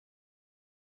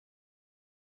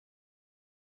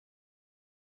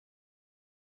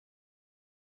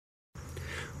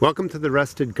Welcome to the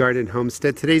Rusted Garden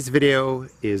Homestead. Today's video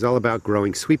is all about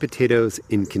growing sweet potatoes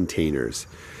in containers.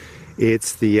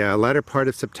 It's the latter part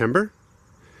of September.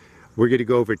 We're going to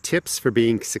go over tips for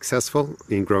being successful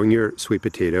in growing your sweet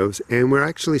potatoes, and we're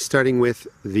actually starting with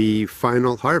the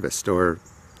final harvest or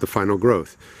the final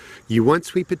growth. You want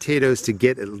sweet potatoes to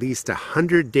get at least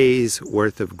 100 days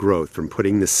worth of growth from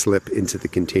putting the slip into the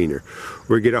container.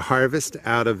 We're going to harvest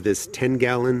out of this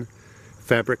 10-gallon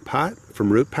fabric pot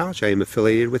from Root Pouch. I am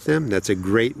affiliated with them. That's a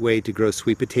great way to grow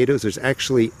sweet potatoes. There's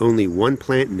actually only one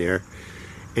plant in there,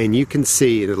 and you can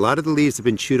see that a lot of the leaves have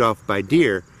been chewed off by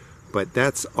deer, but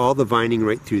that's all the vining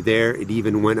right through there. It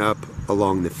even went up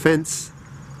along the fence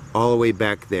all the way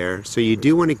back there. So you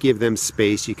do want to give them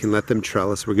space. You can let them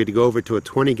trellis. We're going to go over to a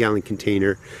 20-gallon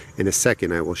container in a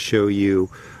second. I will show you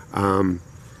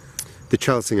the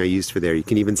trellising I used for there. You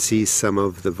can even see some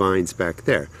of the vines back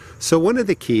there. So one of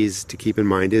the keys to keep in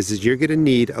mind is you're going to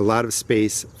need a lot of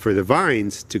space for the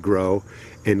vines to grow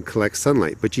and collect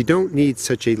sunlight, but you don't need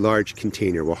such a large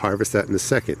container. We'll harvest that in a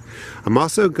second. I'm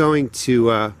also going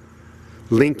to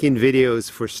link in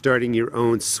videos for starting your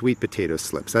own sweet potato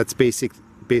slips. That's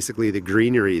basically the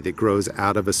greenery that grows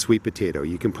out of a sweet potato.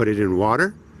 You can put it in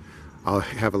water. I'll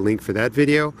have a link for that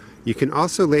video. You can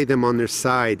also lay them on their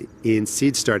side in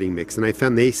seed starting mix, and I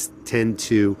found they tend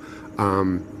to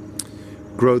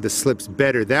grow the slips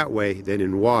better that way than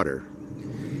in water.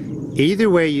 Either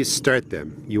way you start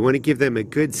them, you want to give them a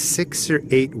good 6 or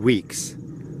 8 weeks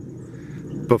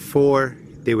before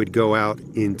they would go out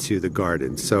into the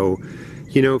garden. So,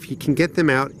 you know, if you can get them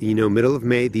out, middle of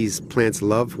May, these plants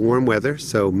love warm weather,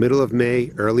 so middle of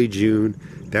May, early June,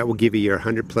 that will give you your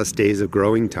 100+ days of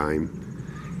growing time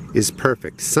is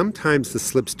perfect. Sometimes the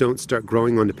slips don't start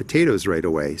growing on the potatoes right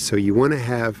away, so you want to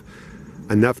have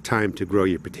enough time to grow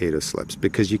your potato slips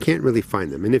because you can't really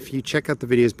find them. And if you check out the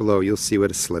videos below, you'll see what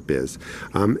a slip is.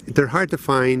 They're hard to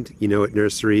find, at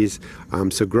nurseries,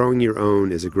 so growing your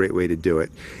own is a great way to do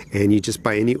it. And you just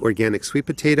buy any organic sweet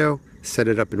potato, set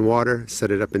it up in water,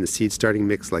 set it up in the seed starting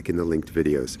mix like in the linked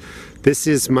videos. This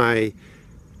is my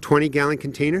 20-gallon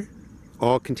container.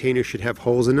 All containers should have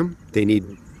holes in them. They need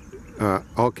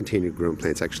all container grown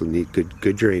plants actually need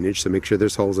good drainage, so make sure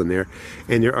there's holes in there.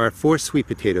 And there are 4 sweet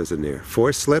potatoes in there,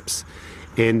 4 slips,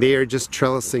 and they are just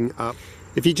trellising up.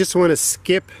 If you just want to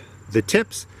skip the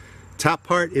tips, top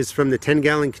part is from the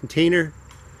 10-gallon container,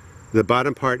 the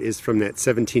bottom part is from that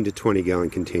 17 to 20-gallon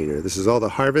container. This is all the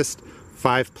harvest,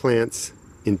 5 plants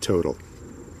in total.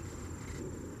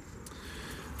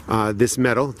 This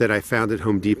metal that I found at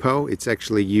Home Depot, it's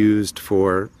actually used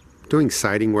for doing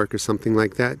siding work or something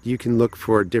like that. You can look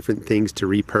for different things to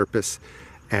repurpose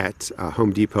at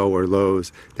Home Depot or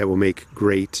Lowe's that will make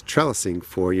great trellising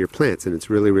for your plants, and it's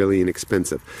really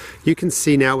inexpensive. You can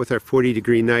see now with our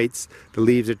 40-degree nights, the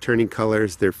leaves are turning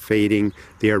colors, they're fading,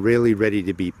 they are really ready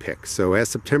to be picked. So as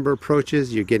September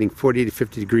approaches, you're getting 40 to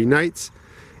 50-degree nights,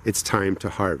 it's time to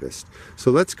harvest.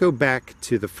 So let's go back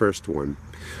to the first one.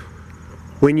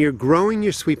 When you're growing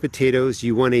your sweet potatoes,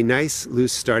 you want a nice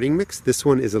loose starting mix. This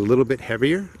one is a little bit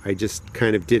heavier. I just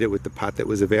kind of did it with the pot that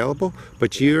was available.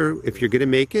 But if you're going to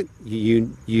make it,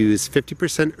 you use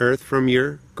 50% earth from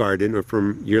your garden or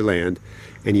from your land,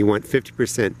 and you want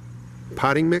 50%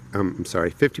 potting mix.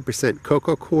 50%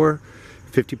 cocoa coir,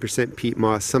 50% peat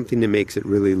moss, something that makes it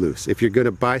really loose. If you're going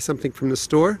to buy something from the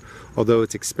store, although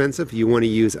it's expensive, you want to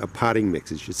use a potting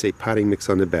mix. It should say potting mix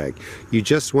on the bag. You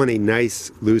just want a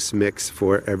nice loose mix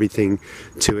for everything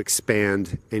to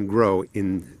expand and grow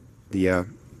in the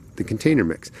container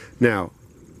mix. Now,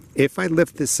 if I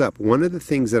lift this up, one of the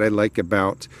things that I like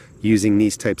about using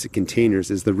these types of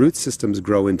containers is the root systems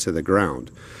grow into the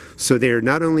ground. So they're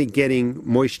not only getting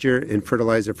moisture and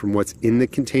fertilizer from what's in the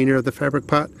container of the fabric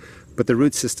pot, but the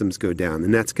root systems go down,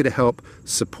 and that's going to help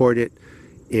support it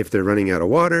if they're running out of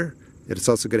water. It's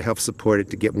also going to help support it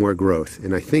to get more growth.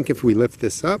 And I think if we lift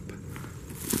this up,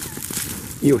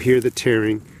 you'll hear the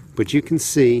tearing, but you can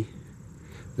see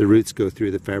the roots go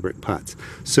through the fabric pots.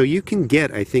 So you can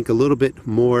get, I think, a little bit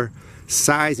more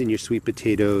size in your sweet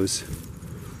potatoes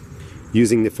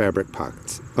using the fabric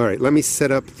pots. All right, let me set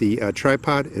up the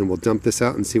tripod and we'll dump this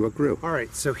out and see what grew. All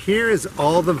right, so here is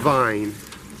all the vine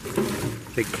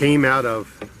that came out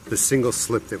of the single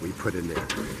slip that we put in there.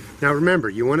 Now remember,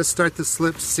 you want to start the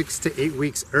slip 6 to 8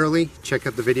 weeks early. Check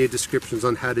out the video descriptions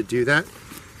on how to do that.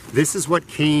 This is what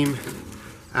came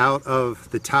out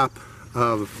of the top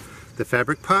of the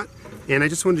fabric pot, and I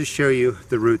just wanted to show you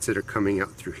the roots that are coming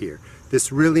out through here.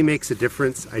 This really makes a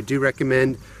difference. I do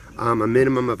recommend a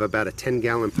minimum of about a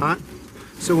 10-gallon pot.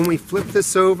 So when we flip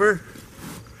this over,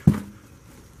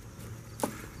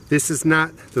 this is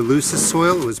not the loosest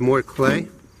soil, it was more clay.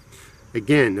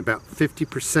 Again, about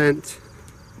 50%.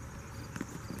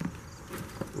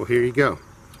 Well, here you go.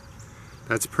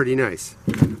 That's pretty nice.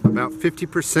 About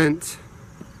 50%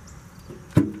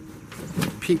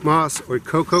 peat moss or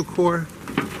cocoa coir.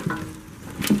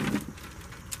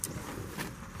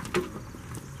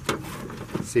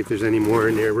 See if there's any more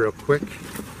in there real quick.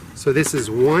 So this is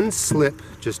one slip,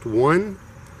 just one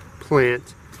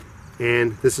plant,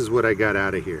 and this is what I got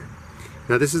out of here.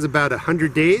 Now this is about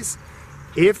 100 days.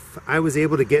 If I was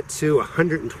able to get to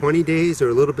 120 days or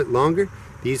a little bit longer,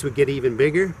 these would get even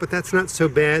bigger, but that's not so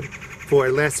bad for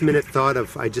a last minute thought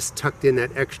of I just tucked in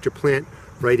that extra plant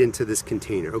right into this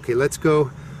container. Okay, let's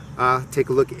go take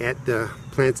a look at the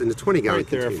plants in the 20-gallon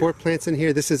container. There are 4 plants in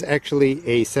here. This is actually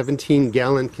a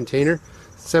 17-gallon container,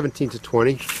 17 to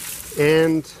 20,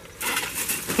 and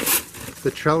the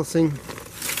trellising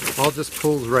all just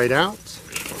pulls right out.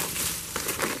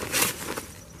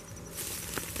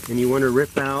 And you want to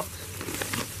rip out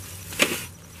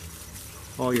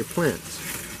all your plants.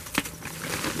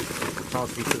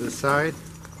 Toss them to the side.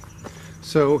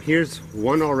 So here's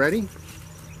one already.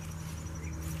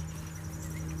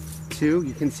 2,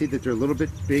 you can see that they're a little bit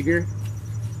bigger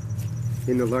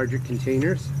in the larger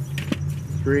containers.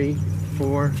 3,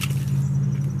 4,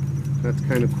 that's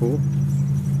kind of cool.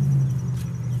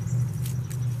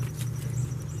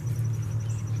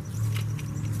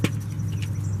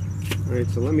 Alright,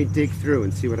 so let me dig through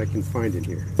and see what I can find in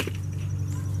here.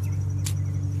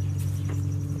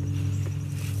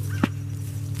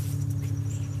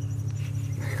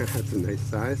 That's a nice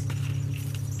size.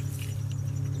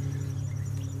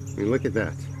 I mean, look at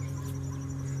that.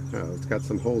 Oh, it's got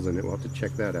some holes in it. We'll have to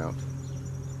check that out.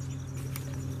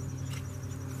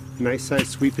 Nice size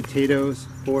sweet potatoes,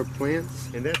 4 plants,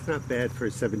 and that's not bad for a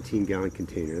 17-gallon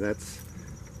container. That's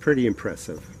pretty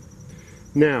impressive.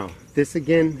 Now, this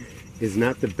again is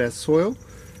not the best soil.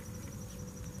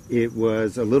 It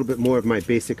was a little bit more of my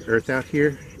basic earth out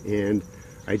here, and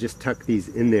I just tucked these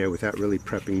in there without really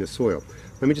prepping the soil.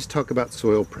 Let me just talk about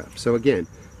soil prep. So again,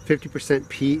 50%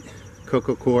 peat,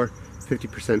 cocoa coir,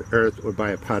 50% earth, or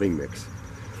buy a potting mix.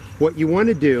 What you want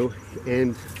to do,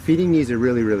 and feeding these are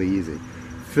really, really easy.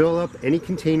 Fill up any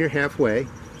container halfway,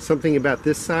 something about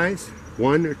this size,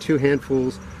 1 or 2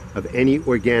 handfuls of any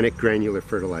organic granular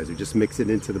fertilizer. Just mix it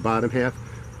into the bottom half.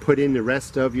 Put in the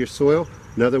rest of your soil,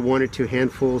 another 1 or 2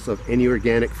 handfuls of any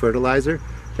organic fertilizer.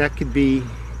 That could be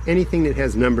anything that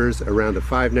has numbers around a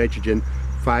 5 nitrogen,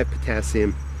 5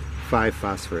 potassium, 5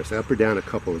 phosphorus. Up or down a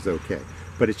couple is okay.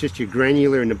 But it's just your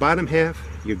granular in the bottom half,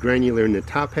 your granular in the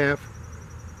top half.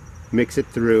 Mix it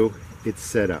through, it's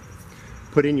set up.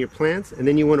 Put in your plants, and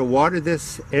then you want to water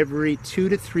this every 2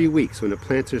 to 3 weeks. When the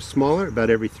plants are smaller,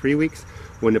 about every 3 weeks.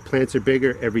 When the plants are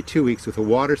bigger, every 2 weeks with a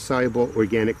water-soluble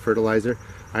organic fertilizer.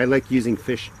 I like using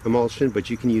fish emulsion, but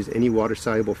you can use any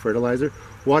water-soluble fertilizer.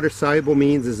 Water-soluble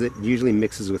means is it usually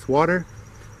mixes with water.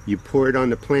 You pour it on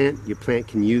the plant, your plant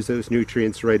can use those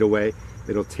nutrients right away.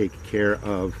 It'll take care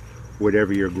of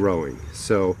whatever you're growing.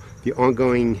 So the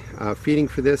ongoing feeding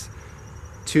for this,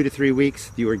 2 to 3 weeks,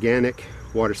 the organic,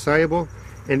 water-soluble.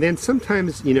 And then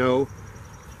sometimes, you know,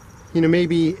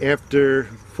 maybe after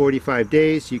 45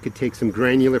 days, you could take some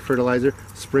granular fertilizer,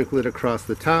 sprinkle it across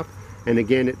the top, and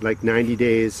again, at like 90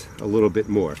 days, a little bit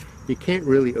more. You can't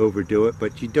really overdo it,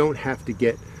 but you don't have to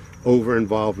get over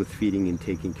involved with feeding and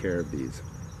taking care of these.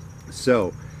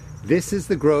 So, this is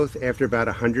the growth after about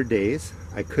 100 days.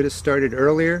 I could have started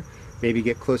earlier, maybe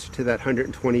get closer to that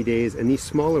 120 days, and these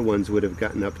smaller ones would have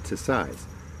gotten up to size.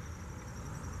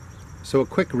 So a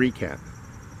quick recap.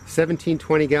 17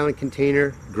 20-gallon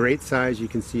container, great size. You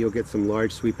can see you'll get some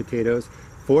large sweet potatoes.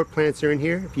 4 plants are in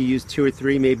here. If you use 2 or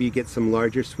 3, maybe you get some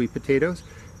larger sweet potatoes.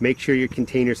 Make sure your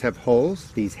containers have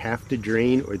holes. These have to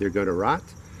drain or they're going to rot.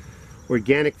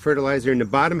 Organic fertilizer in the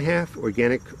bottom half,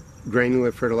 organic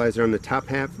granular fertilizer on the top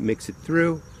half. Mix it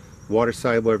through. Water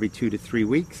soluble every 2 to 3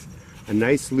 weeks. A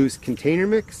nice loose container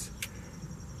mix.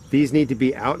 These need to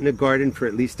be out in the garden for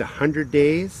at least 100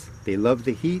 days. They love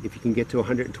the heat. If you can get to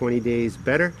 120 days,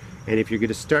 better. And if you're going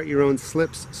to start your own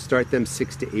slips, start them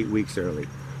 6 to 8 weeks early.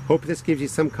 Hope this gives you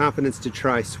some confidence to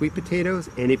try sweet potatoes.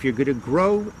 And if you're going to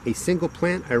grow a single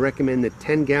plant, I recommend the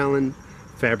 10-gallon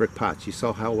fabric pots. You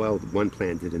saw how well one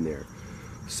plant did in there.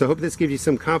 So hope this gives you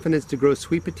some confidence to grow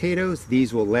sweet potatoes.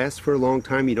 These will last for a long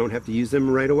time. You don't have to use them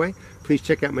right away. Please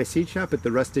check out my seed shop at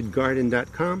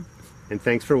therustedgarden.com. And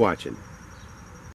thanks for watching.